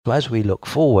So as we look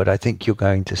forward, I think you're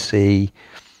going to see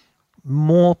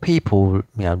more people,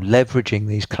 leveraging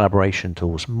these collaboration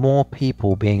tools, more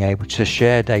people being able to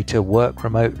share data, work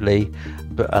remotely,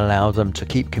 but allow them to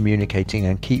keep communicating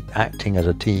and keep acting as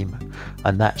a team.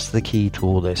 And that's the key to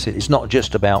all this. It's not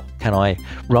just about, can I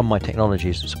run my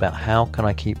technologies? It's about how can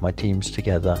I keep my teams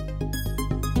together?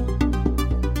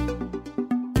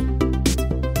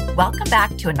 Welcome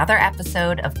back to another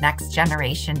episode of Next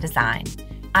Generation Design.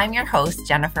 I'm your host,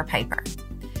 Jennifer Piper.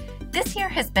 This year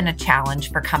has been a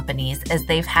challenge for companies as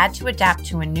they've had to adapt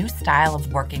to a new style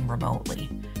of working remotely.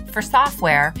 For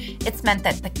software, it's meant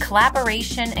that the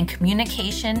collaboration and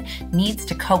communication needs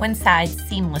to coincide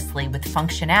seamlessly with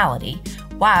functionality,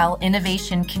 while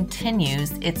innovation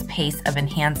continues its pace of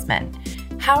enhancement.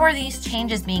 How are these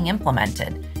changes being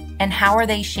implemented, and how are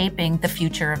they shaping the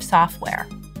future of software?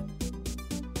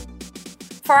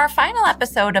 For our final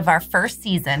episode of our first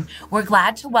season, we're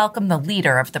glad to welcome the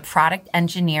leader of the product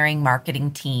engineering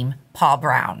marketing team, Paul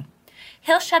Brown.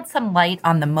 He'll shed some light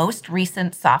on the most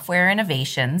recent software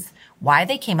innovations, why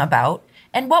they came about,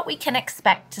 and what we can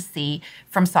expect to see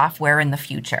from software in the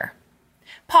future.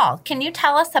 Paul, can you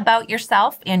tell us about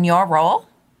yourself and your role?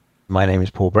 My name is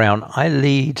Paul Brown. I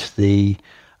lead the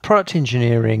product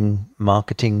engineering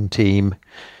marketing team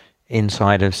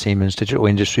inside of Siemens Digital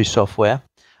Industries Software.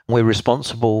 We're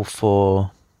responsible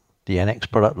for the NX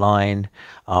product line,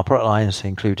 our product lines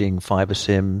including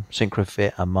FiberSim,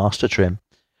 SynchroFit, and MasterTrim.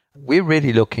 We're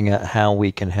really looking at how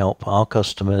we can help our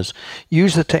customers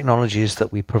use the technologies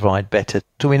that we provide better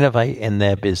to innovate in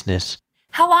their business.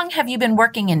 How long have you been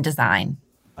working in design?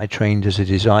 I trained as a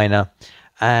designer,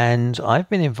 and I've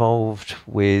been involved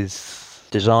with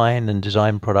design and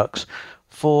design products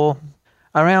for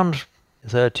around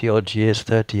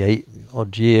 38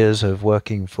 odd years of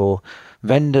working for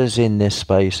vendors in this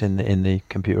space, in the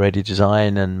computer-aided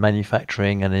design and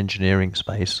manufacturing and engineering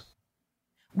space.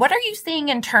 What are you seeing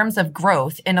in terms of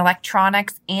growth in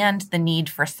electronics and the need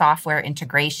for software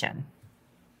integration?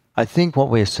 I think what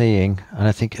we're seeing, and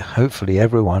I think hopefully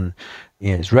everyone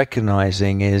is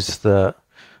recognizing, is that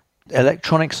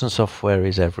electronics and software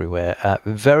is everywhere.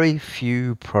 Very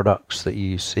few products that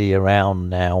you see around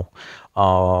now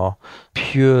are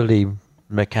purely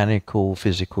mechanical,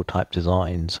 physical type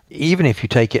designs. Even if you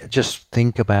take it, just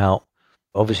think about,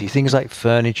 obviously things like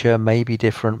furniture may be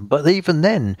different, but even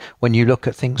then, when you look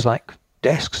at things like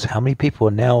desks, how many people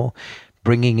are now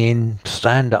bringing in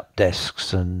stand-up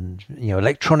desks and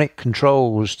electronic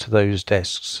controls to those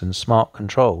desks and smart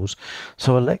controls.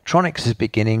 So electronics is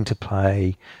beginning to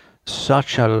play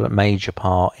such a major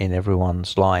part in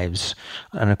everyone's lives.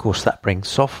 And of course that brings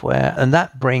software, and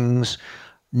that brings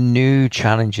new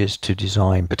challenges to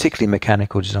design, particularly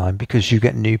mechanical design, because you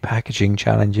get new packaging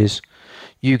challenges.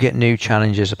 You get new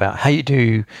challenges about how you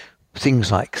do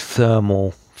things like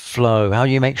thermal flow, how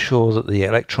you make sure that the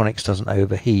electronics doesn't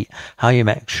overheat, how you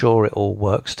make sure it all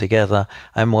works together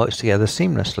and works together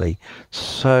seamlessly.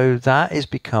 So that is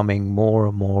becoming more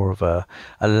and more of a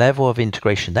level of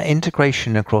integration, that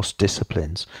integration across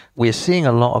disciplines. We're seeing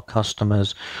a lot of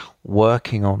customers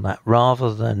working on that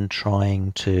rather than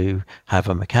trying to have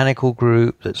a mechanical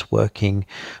group that's working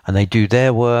and they do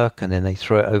their work and then they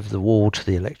throw it over the wall to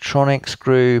the electronics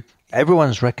group.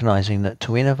 Everyone's recognizing that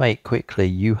to innovate quickly,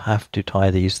 you have to tie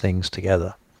these things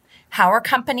together. How are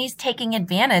companies taking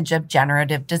advantage of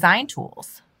generative design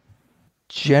tools?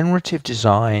 Generative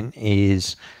design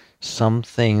is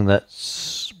something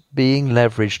that's being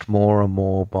leveraged more and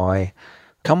more by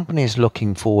companies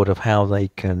looking forward of how they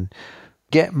can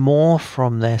get more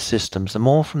from their systems,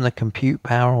 more from the compute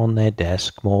power on their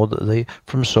desk, more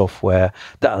from software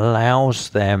that allows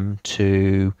them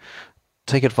to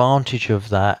take advantage of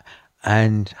that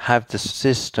and have the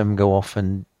system go off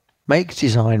and make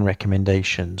design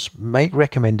recommendations, make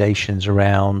recommendations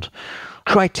around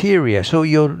criteria. So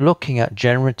you're looking at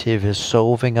generative as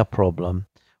solving a problem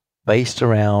based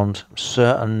around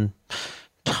certain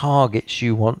targets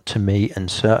you want to meet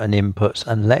and certain inputs,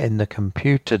 and letting the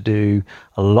computer do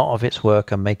a lot of its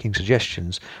work and making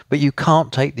suggestions. But you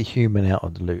can't take the human out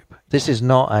of the loop. This is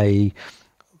not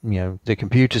the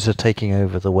computers are taking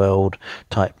over the world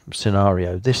type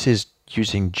scenario. This is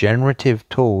using generative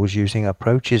tools, using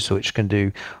approaches which can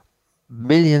do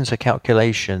millions of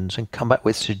calculations and come back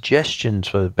with suggestions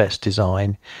for the best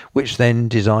design, which then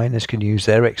designers can use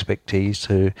their expertise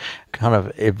to kind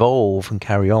of evolve and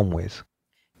carry on with.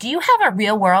 Do you have a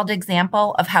real-world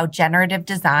example of how generative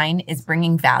design is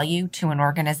bringing value to an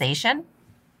organization?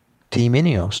 Team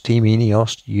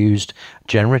Ineos used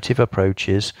generative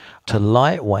approaches to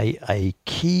lightweight a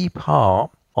key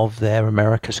part of their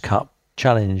America's Cup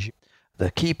challenge. The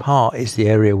key part is the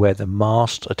area where the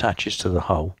mast attaches to the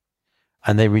hull,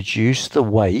 and they reduce the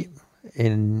weight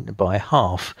by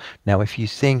half. Now, if you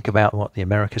think about what the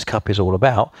America's Cup is all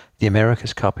about, the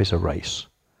America's Cup is a race.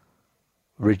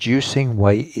 Reducing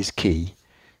weight is key.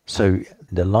 So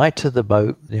the lighter the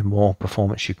boat, the more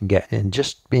performance you can get. And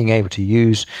just being able to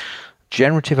use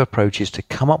generative approaches to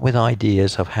come up with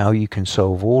ideas of how you can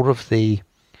solve all of the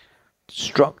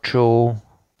structural,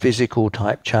 physical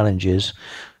type challenges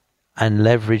and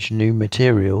leverage new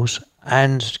materials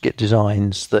and get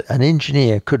designs that an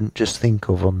engineer couldn't just think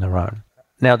of on their own.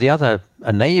 Now, the other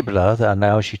enabler that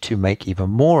allows you to make even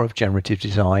more of generative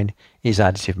design is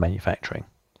additive manufacturing.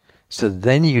 So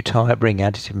then you bring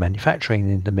additive manufacturing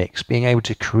in the mix, being able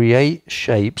to create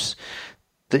shapes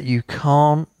that you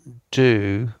can't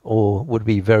do or would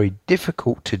be very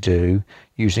difficult to do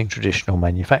using traditional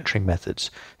manufacturing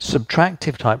methods.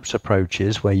 Subtractive types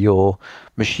approaches where you're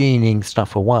machining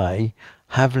stuff away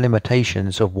have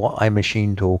limitations of what a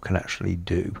machine tool can actually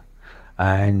do.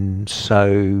 And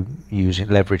so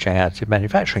leveraging additive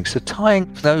manufacturing. So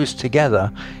tying those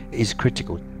together is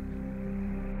critical.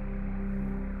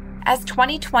 As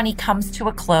 2020 comes to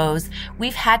a close,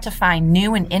 we've had to find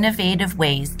new and innovative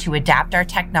ways to adapt our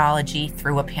technology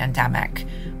through a pandemic.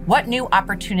 What new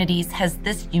opportunities has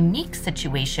this unique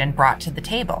situation brought to the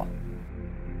table?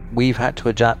 We've had to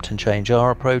adapt and change our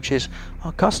approaches.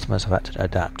 Our customers have had to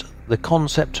adapt. The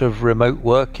concept of remote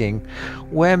working,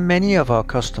 where many of our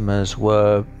customers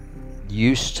were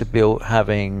used to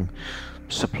having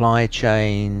supply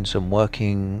chains and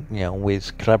working,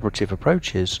 with collaborative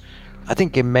approaches, I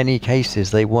think in many cases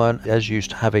they weren't as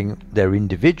used to having their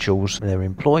individuals, their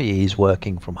employees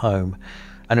working from home.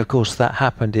 And of course that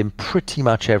happened in pretty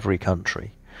much every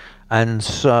country. And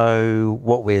so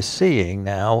what we're seeing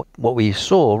now, what we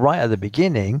saw right at the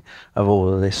beginning of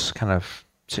all of this kind of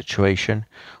situation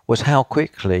was how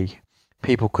quickly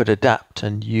people could adapt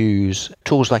and use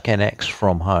tools like NX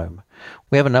from home.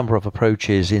 We have a number of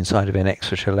approaches inside of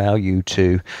NX which allow you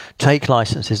to take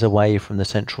licenses away from the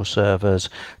central servers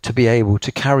to be able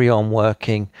to carry on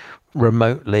working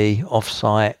remotely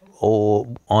off-site, or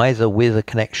either with a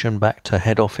connection back to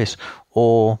head office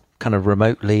or kind of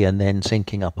remotely and then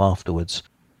syncing up afterwards.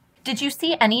 Did you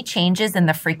see any changes in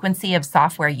the frequency of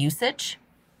software usage?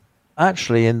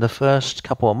 Actually, in the first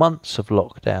couple of months of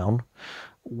lockdown,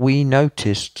 we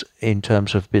noticed in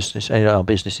terms of our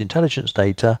business intelligence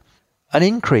data, an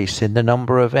increase in the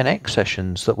number of NX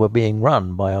sessions that were being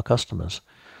run by our customers.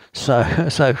 So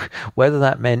whether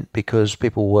that meant because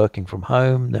people were working from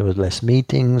home, there was less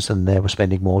meetings and they were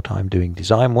spending more time doing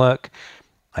design work,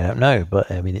 I don't know,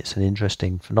 but it's an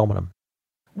interesting phenomenon.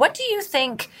 What do you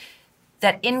think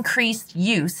that increased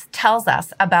use tells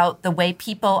us about the way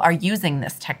people are using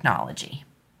this technology?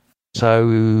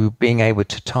 So being able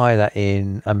to tie that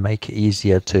in and make it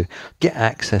easier to get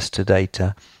access to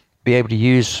data, be able to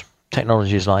use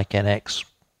technologies like NX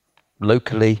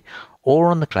locally or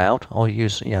on the cloud, or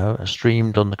use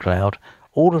streamed on the cloud.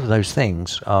 All of those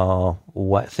things are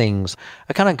what things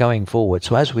are kind of going forward.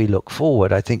 So as we look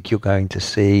forward, I think you're going to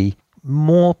see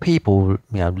more people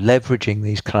leveraging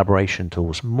these collaboration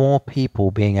tools, more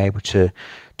people being able to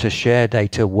share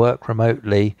data, work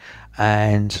remotely,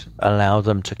 and allow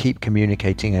them to keep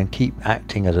communicating and keep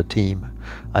acting as a team.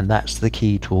 And that's the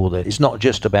key to all that. It's not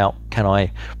just about can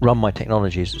I run my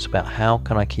technologies, it's about how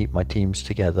can I keep my teams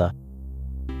together.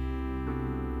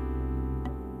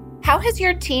 How has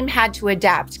your team had to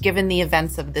adapt given the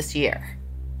events of this year?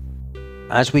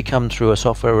 As we come through a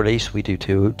software release, we do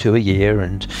two a year,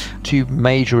 and 2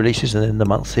 major releases and then the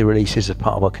monthly releases as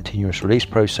part of our continuous release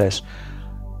process.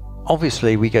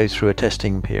 Obviously, we go through a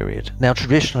testing period. Now,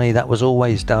 traditionally, that was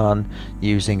always done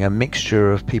using a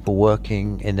mixture of people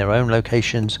working in their own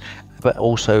locations, but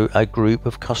also a group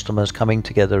of customers coming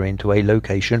together into a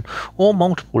location or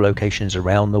multiple locations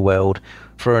around the world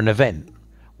for an event.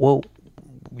 Well,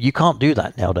 you can't do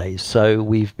that nowadays. So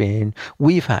we've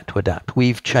had to adapt.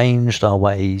 We've changed our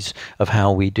ways of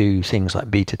how we do things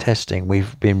like beta testing.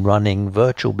 We've been running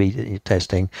virtual beta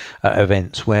testing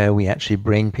events where we actually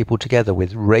bring people together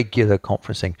with regular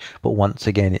conferencing. But once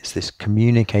again, it's this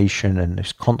communication and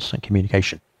this constant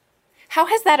communication. How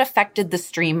has that affected the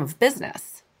stream of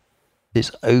business?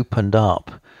 It's opened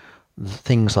up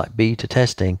things like beta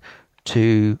testing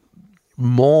to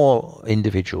more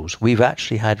individuals. We've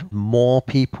actually had more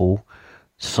people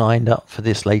signed up for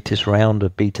this latest round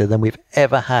of beta than we've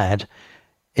ever had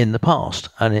in the past.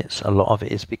 And a lot of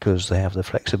it is because they have the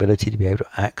flexibility to be able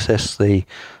to access the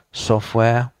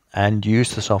software and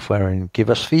use the software and give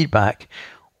us feedback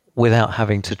without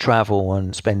having to travel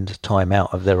and spend time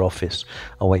out of their office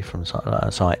away from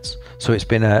sites. So it's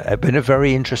been a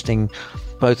very interesting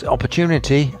both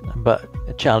opportunity but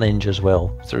a challenge as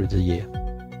well through the year.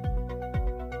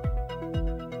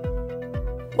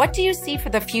 What do you see for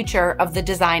the future of the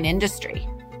design industry?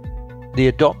 The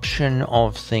adoption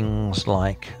of things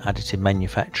like additive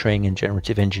manufacturing and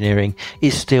generative engineering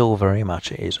is still very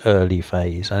much at its early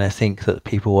phase. And I think that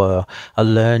people are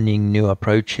learning new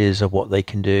approaches of what they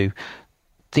can do.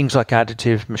 Things like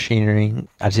additive machinery,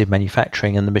 additive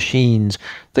manufacturing, and the machines,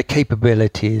 the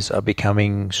capabilities are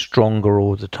becoming stronger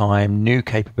all the time. New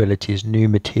capabilities, new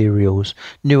materials,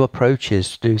 new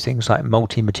approaches to do things like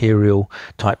multi-material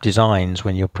type designs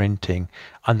when you're printing.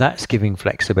 And that's giving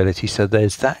flexibility. So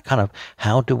there's that kind of,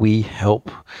 how do we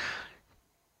help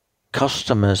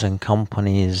customers and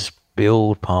companies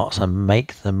build parts and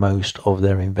make the most of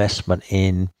their investment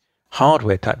in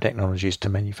hardware type technologies to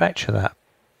manufacture that?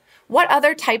 What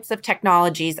other types of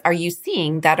technologies are you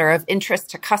seeing that are of interest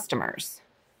to customers?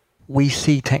 We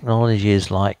see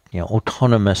technologies like,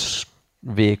 autonomous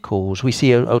vehicles. We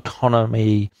see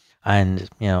autonomy and,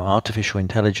 artificial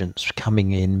intelligence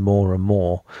coming in more and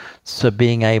more. So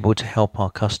being able to help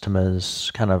our customers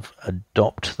kind of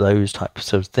adopt those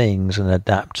types of things and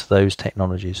adapt those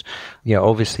technologies.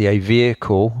 Obviously a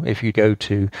vehicle, if you go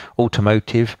to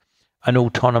automotive, an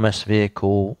autonomous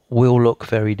vehicle will look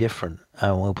very different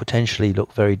and will potentially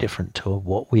look very different to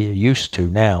what we are used to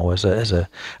now as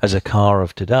a car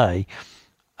of today.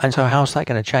 And so how's that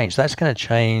going to change? That's going to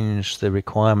change the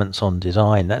requirements on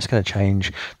design. That's going to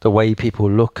change the way people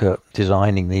look at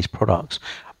designing these products.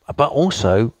 But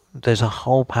also, there's a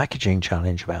whole packaging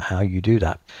challenge about how you do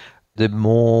that. The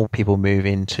more people move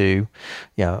into,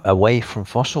 away from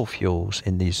fossil fuels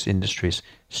in these industries,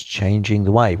 it's changing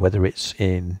the way, whether it's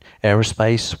in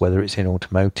aerospace, whether it's in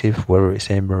automotive, whether it's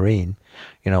in marine.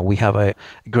 We have a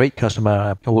great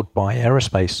customer called By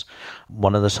Aerospace,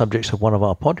 one of the subjects of one of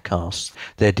our podcasts.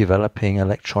 They're developing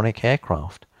electronic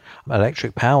aircraft,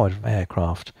 electric powered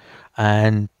aircraft.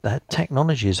 And that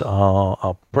technologies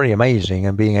are pretty amazing,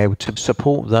 and being able to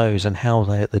support those and how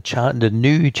the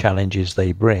new challenges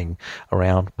they bring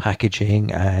around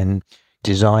packaging and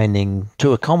designing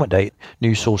to accommodate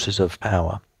new sources of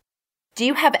power. Do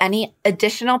you have any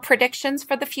additional predictions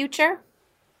for the future?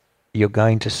 You're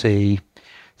going to see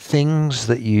things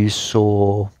that you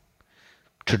saw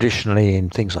traditionally in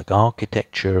things like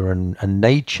architecture and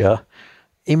nature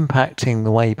impacting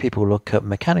the way people look at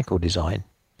mechanical design.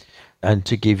 And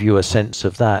to give you a sense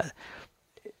of that,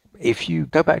 if you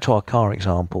go back to our car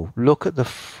example, look at the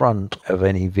front of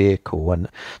any vehicle and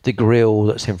the grille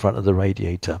that's in front of the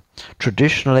radiator.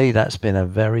 Traditionally, that's been a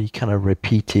very kind of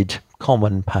repeated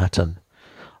common pattern.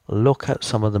 Look at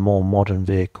some of the more modern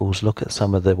vehicles, look at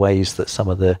some of the ways that some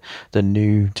of the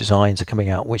new designs are coming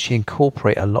out, which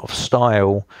incorporate a lot of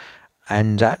style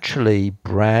and actually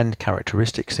brand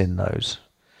characteristics in those.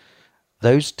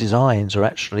 Those designs are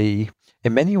actually,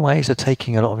 in many ways, are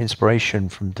taking a lot of inspiration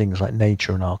from things like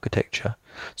nature and architecture.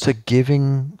 So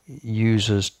giving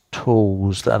users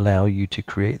tools that allow you to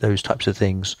create those types of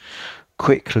things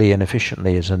quickly and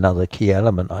efficiently is another key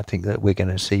element I think that we're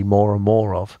going to see more and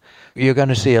more of. You're going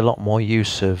to see a lot more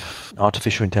use of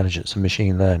artificial intelligence and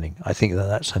machine learning. I think that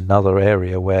that's another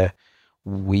area where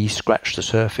we scratched the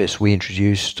surface. We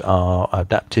introduced our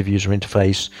adaptive user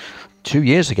interface 2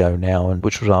 years ago now, and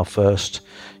which was our first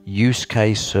use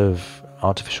case of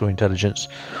artificial intelligence.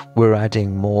 We're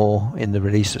adding more in the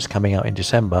release that's coming out in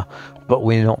December, but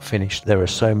we're not finished. There are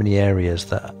so many areas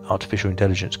that artificial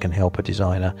intelligence can help a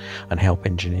designer and help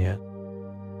engineer.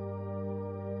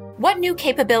 What new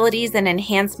capabilities and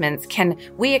enhancements can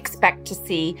we expect to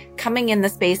see coming in the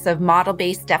space of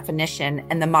model-based definition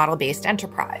and the model-based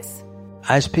enterprise?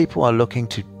 As people are looking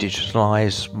to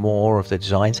digitalize more of their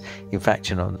designs, in fact,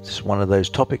 this is one of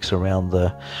those topics around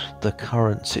the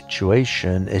current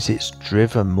situation, is it's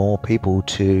driven more people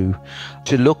to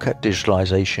look at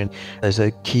digitalization as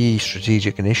a key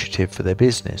strategic initiative for their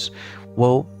business.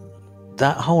 Well,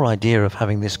 that whole idea of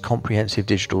having this comprehensive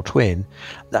digital twin,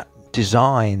 that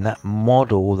design, that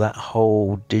model, that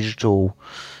whole digital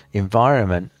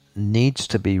environment needs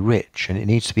to be rich, and it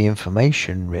needs to be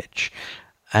information rich.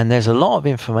 And there's a lot of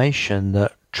information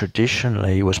that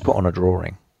traditionally was put on a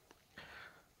drawing.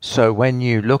 So when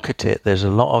you look at it, there's a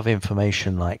lot of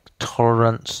information like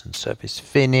tolerance and surface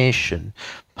finish and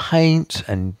paint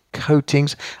and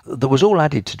coatings that was all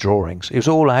added to drawings. It was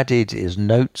all added as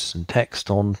notes and text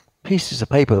on pieces of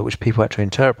paper which people had to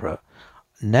interpret.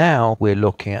 Now we're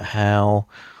looking at how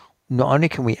not only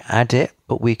can we add it,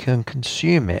 but we can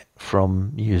consume it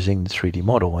from using the 3D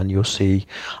model. And you'll see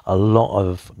a lot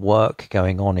of work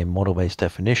going on in model-based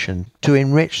definition to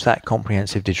enrich that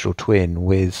comprehensive digital twin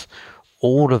with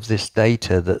all of this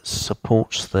data that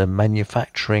supports the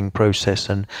manufacturing process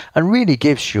and really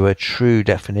gives you a true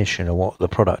definition of what the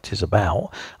product is about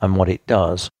and what it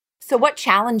does. So what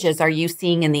challenges are you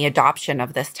seeing in the adoption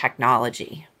of this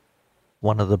technology?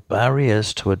 One of the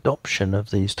barriers to adoption of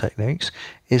these techniques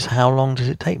is how long does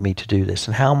it take me to do this,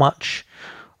 and how much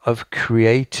of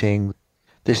creating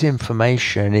this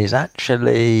information is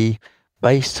actually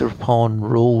based upon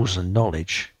rules and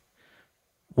knowledge.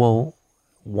 Well,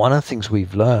 one of the things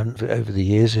we've learned over the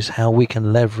years is how we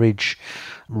can leverage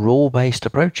rule-based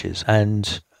approaches.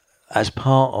 And as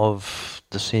part of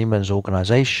the Siemens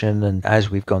organization, and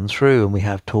as we've gone through, and we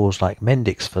have tools like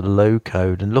Mendix for low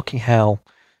code, and looking how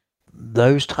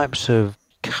those types of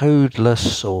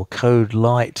codeless or code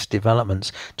light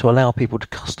developments to allow people to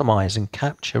customize and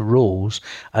capture rules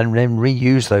and then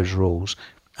reuse those rules,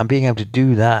 and being able to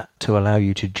do that to allow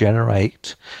you to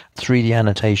generate 3D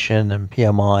annotation and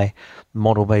PMI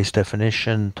model-based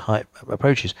definition type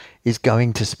approaches is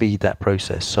going to speed that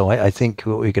process. So I think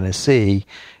what we're going to see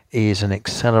is an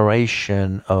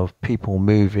acceleration of people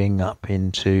moving up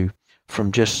into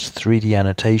from just 3D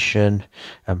annotation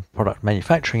and product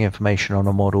manufacturing information on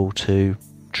a model to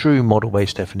true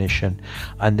model-based definition.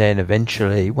 And then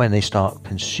eventually, when they start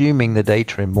consuming the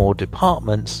data in more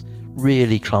departments,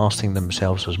 really classing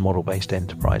themselves as model-based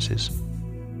enterprises.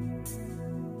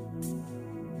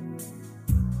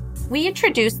 We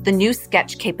introduced the new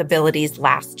Sketch capabilities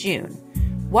last June.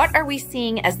 What are we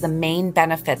seeing as the main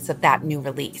benefits of that new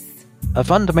release? A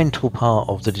fundamental part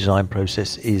of the design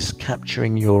process is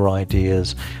capturing your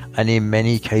ideas, and in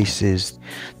many cases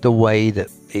the way that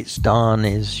it's done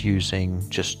is using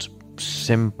just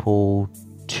simple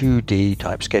 2D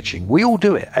type sketching. We all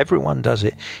do it, everyone does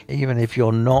it, even if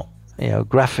you're not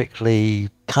graphically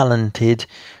talented.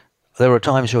 There are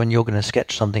times when you're going to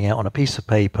sketch something out on a piece of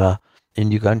paper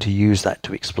and you're going to use that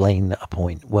to explain a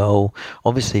point. Well,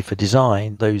 obviously for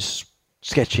design, those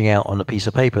sketching out on a piece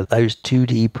of paper, those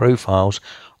 2D profiles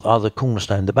are the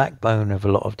cornerstone, the backbone of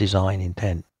a lot of design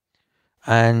intent.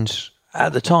 And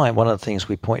at the time, one of the things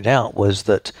we pointed out was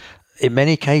that in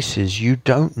many cases, you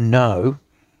don't know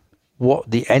what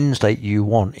the end state you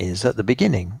want is at the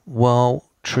beginning. Well,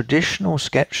 traditional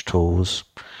sketch tools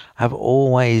have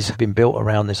always been built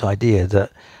around this idea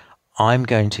that I'm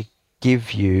going to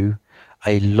give you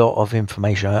a lot of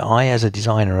information. I, as a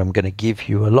designer, am going to give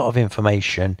you a lot of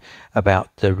information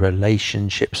about the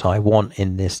relationships I want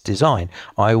in this design.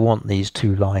 I want these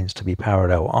two lines to be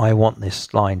parallel. I want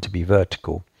this line to be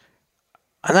vertical.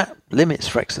 And that limits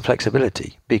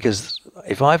flexibility, because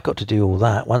if I've got to do all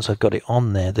that, once I've got it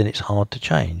on there, then it's hard to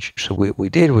change. So what we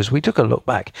did was we took a look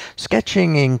back.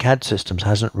 Sketching in CAD systems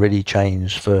hasn't really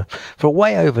changed for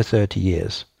way over 30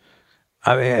 years.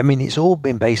 I mean, it's all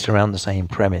been based around the same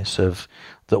premise of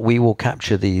that we will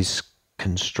capture these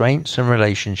constraints and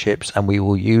relationships, and we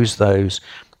will use those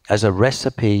as a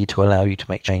recipe to allow you to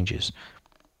make changes.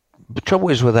 The trouble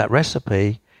is with that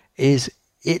recipe is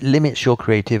it limits your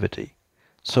creativity.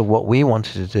 So what we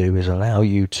wanted to do is allow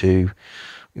you to,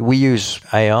 we use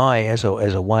AI as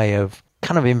a way of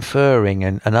kind of inferring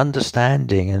and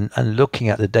understanding and looking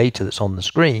at the data that's on the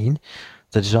screen,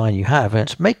 the design you have, and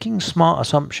it's making smart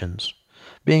assumptions.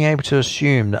 Being able to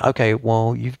assume that, okay,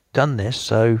 well, you've done this,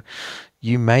 so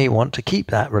you may want to keep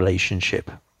that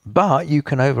relationship, but you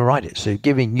can override it. So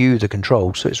giving you the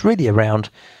control. So it's really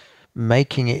around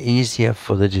making it easier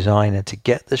for the designer to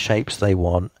get the shapes they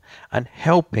want and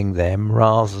helping them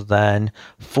rather than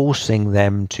forcing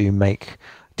them to make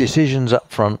decisions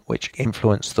up front which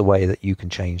influence the way that you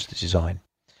can change the design.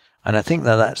 And I think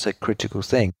that that's a critical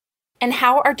thing. And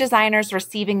how are designers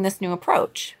receiving this new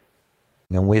approach?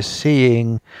 And we're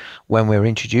seeing when we're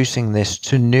introducing this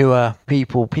to newer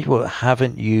people that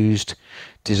haven't used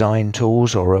design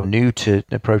tools or are new to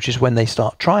approaches, when they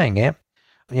start trying it,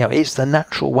 it's the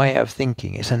natural way of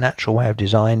thinking. It's a natural way of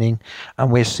designing.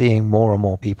 And we're seeing more and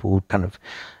more people kind of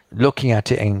looking at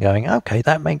it and going, okay,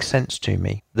 that makes sense to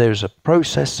me. There's a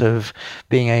process of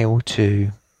being able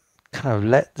to kind of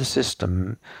let the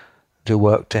system do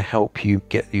work to help you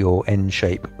get your end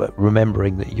shape, but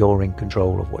remembering that you're in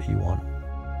control of what you want.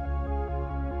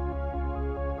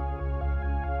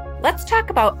 Let's talk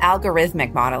about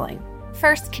algorithmic modeling.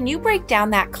 First, can you break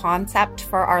down that concept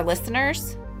for our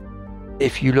listeners?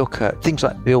 If you look at things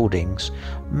like buildings,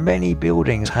 many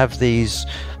buildings have these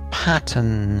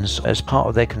patterns as part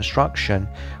of their construction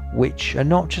which are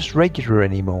not just regular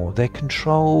anymore. They're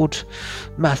controlled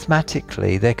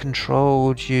mathematically. They're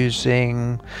controlled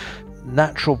using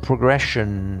natural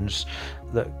progressions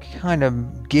that kind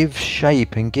of give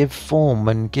shape and give form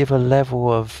and give a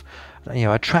level of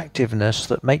attractiveness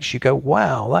that makes you go,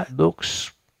 wow, that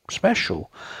looks special.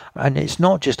 And it's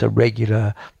not just a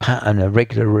regular pattern, a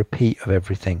regular repeat of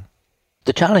everything.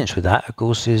 The challenge with that, of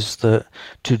course, is that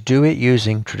to do it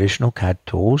using traditional CAD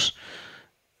tools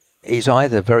is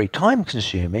either very time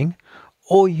consuming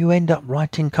or you end up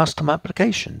writing custom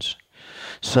applications.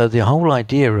 So the whole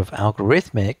idea of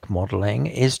algorithmic modeling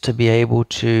is to be able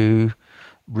to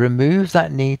remove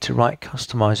that need to write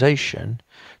customization,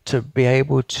 to be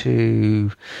able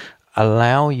to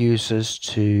allow users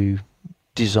to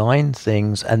design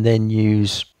things and then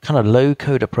use kind of low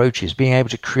code approaches, being able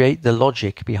to create the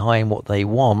logic behind what they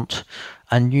want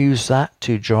and use that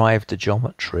to drive the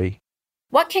geometry.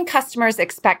 What can customers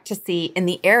expect to see in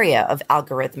the area of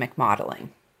algorithmic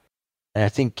modeling? And I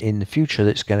think in the future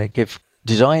that's going to give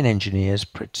design engineers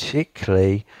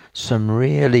particularly some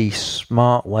really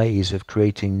smart ways of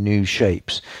creating new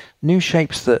shapes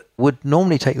that would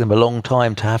normally take them a long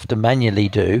time to have to manually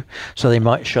do, so they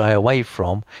might shy away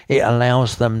from. It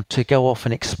allows them to go off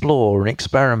and explore and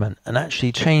experiment and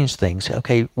actually change things.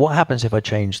 Okay, what happens if I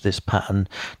change this pattern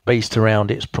based around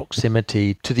its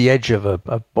proximity to the edge of a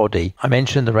body? I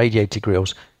mentioned the radiator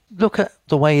grills. Look at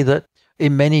the way that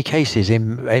in many cases,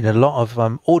 in a lot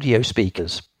of audio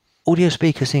speakers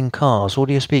in cars,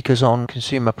 audio speakers on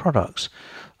consumer products,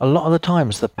 a lot of the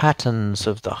times the patterns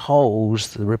of the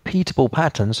holes, the repeatable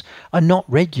patterns, are not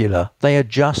regular. They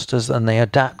adjust and they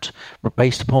adapt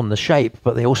based upon the shape,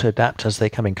 but they also adapt as they're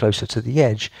coming closer to the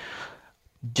edge.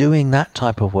 Doing that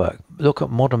type of work. Look at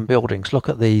modern buildings. Look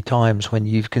at the times when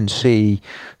you can see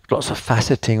lots of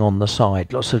faceting on the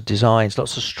side, lots of designs,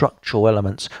 lots of structural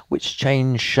elements which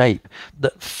change shape,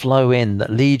 that flow in, that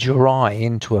lead your eye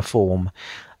into a form.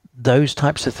 Those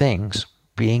types of things,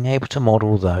 being able to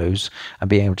model those and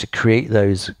being able to create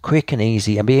those quick and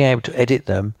easy and being able to edit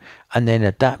them and then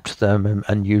adapt them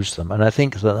and use them. And I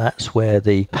think that that's where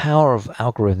the power of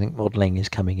algorithmic modeling is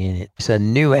coming in. It's a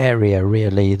new area,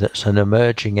 really, that's an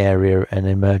emerging area, an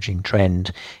emerging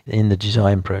trend in the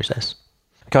design process.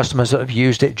 Customers that have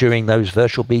used it during those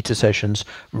virtual beta sessions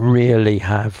really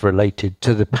have related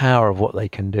to the power of what they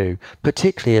can do,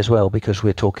 particularly as well because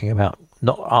we're talking about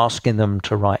not asking them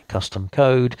to write custom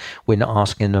code. We're not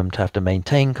asking them to have to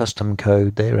maintain custom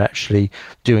code. They're actually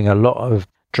doing a lot of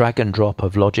drag and drop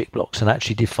of logic blocks and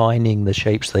actually defining the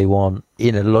shapes they want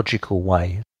in a logical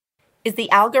way. Is the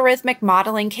algorithmic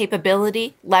modeling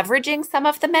capability leveraging some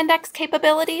of the Mendix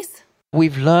capabilities?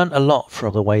 We've learned a lot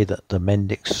from the way that the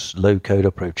Mendix low-code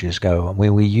approaches go. I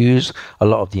mean, we use a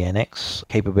lot of the NX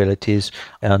capabilities,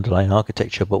 underlying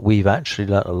architecture, but we've actually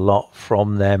learned a lot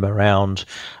from them around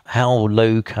how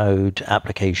low-code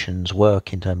applications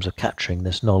work in terms of capturing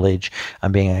this knowledge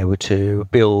and being able to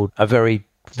build a very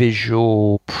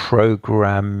visual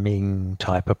programming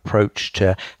type approach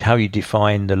to how you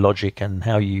define the logic and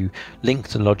how you link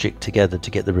the logic together to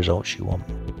get the results you want.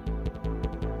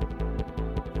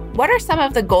 What are some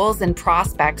of the goals and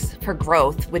prospects for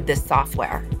growth with this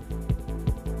software?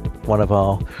 One of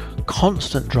our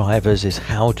constant drivers is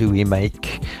how do we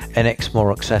make NX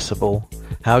more accessible?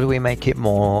 How do we make it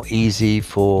more easy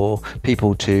for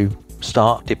people to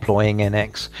start deploying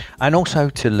NX and also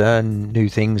to learn new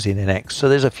things in NX? So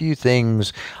there's a few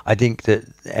things I think that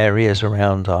areas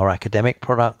around our academic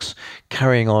products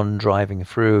carrying on driving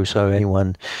through. So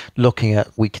anyone looking at,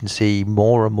 we can see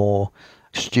more and more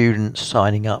students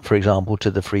signing up, for example,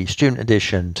 to the free student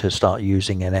edition to start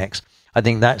using NX. I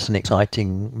think that's an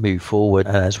exciting move forward.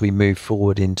 And as we move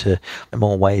forward into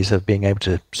more ways of being able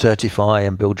to certify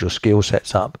and build your skill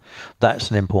sets up, that's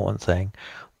an important thing.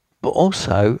 But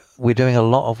also, we're doing a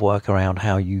lot of work around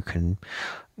how you can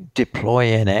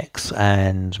deploy NX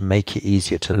and make it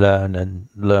easier to learn and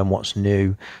learn what's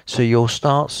new. So you'll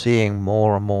start seeing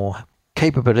more and more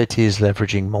capabilities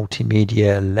leveraging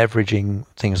multimedia, leveraging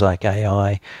things like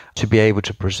AI to be able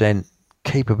to present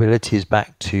capabilities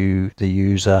back to the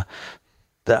user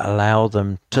that allow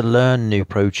them to learn new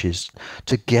approaches,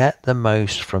 to get the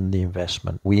most from the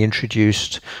investment. We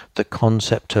introduced the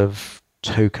concept of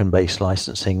token-based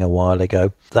licensing a while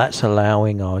ago. That's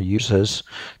allowing our users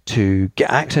to get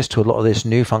access to a lot of this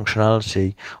new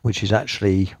functionality, which is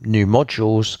actually new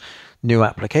modules, new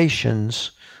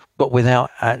applications, but without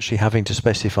actually having to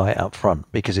specify it up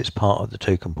front because it's part of the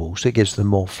token pool. So it gives them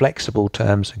more flexible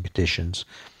terms and conditions.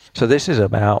 So this is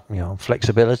about,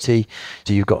 flexibility.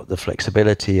 So you've got the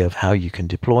flexibility of how you can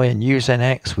deploy and use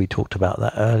NX. We talked about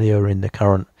that earlier in the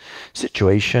current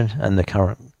situation and the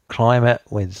current climate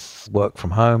with work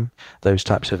from home, those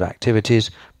types of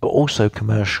activities, but also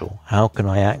commercial. How can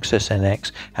I access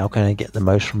NX? How can I get the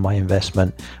most from my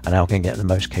investment? And how can I get the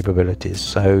most capabilities?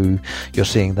 So you're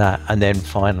seeing that. And then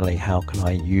finally, how can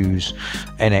I use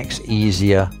NX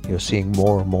easier? You're seeing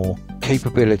more and more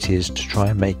capabilities to try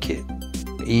and make it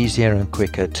easier and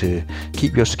quicker to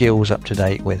keep your skills up to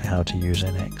date with how to use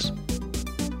NX.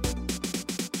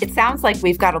 It sounds like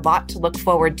we've got a lot to look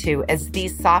forward to as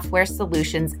these software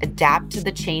solutions adapt to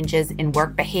the changes in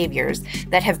work behaviors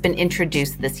that have been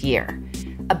introduced this year.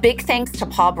 A big thanks to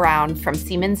Paul Brown from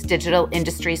Siemens Digital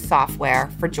Industries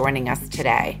Software for joining us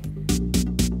today.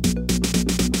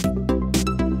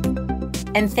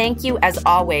 And thank you, as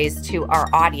always, to our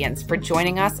audience for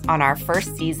joining us on our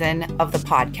first season of the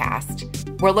podcast.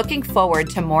 We're looking forward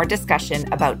to more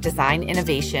discussion about design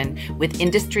innovation with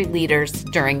industry leaders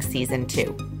during Season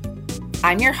 2.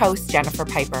 I'm your host, Jennifer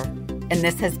Piper, and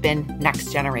this has been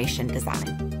Next Generation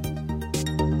Design.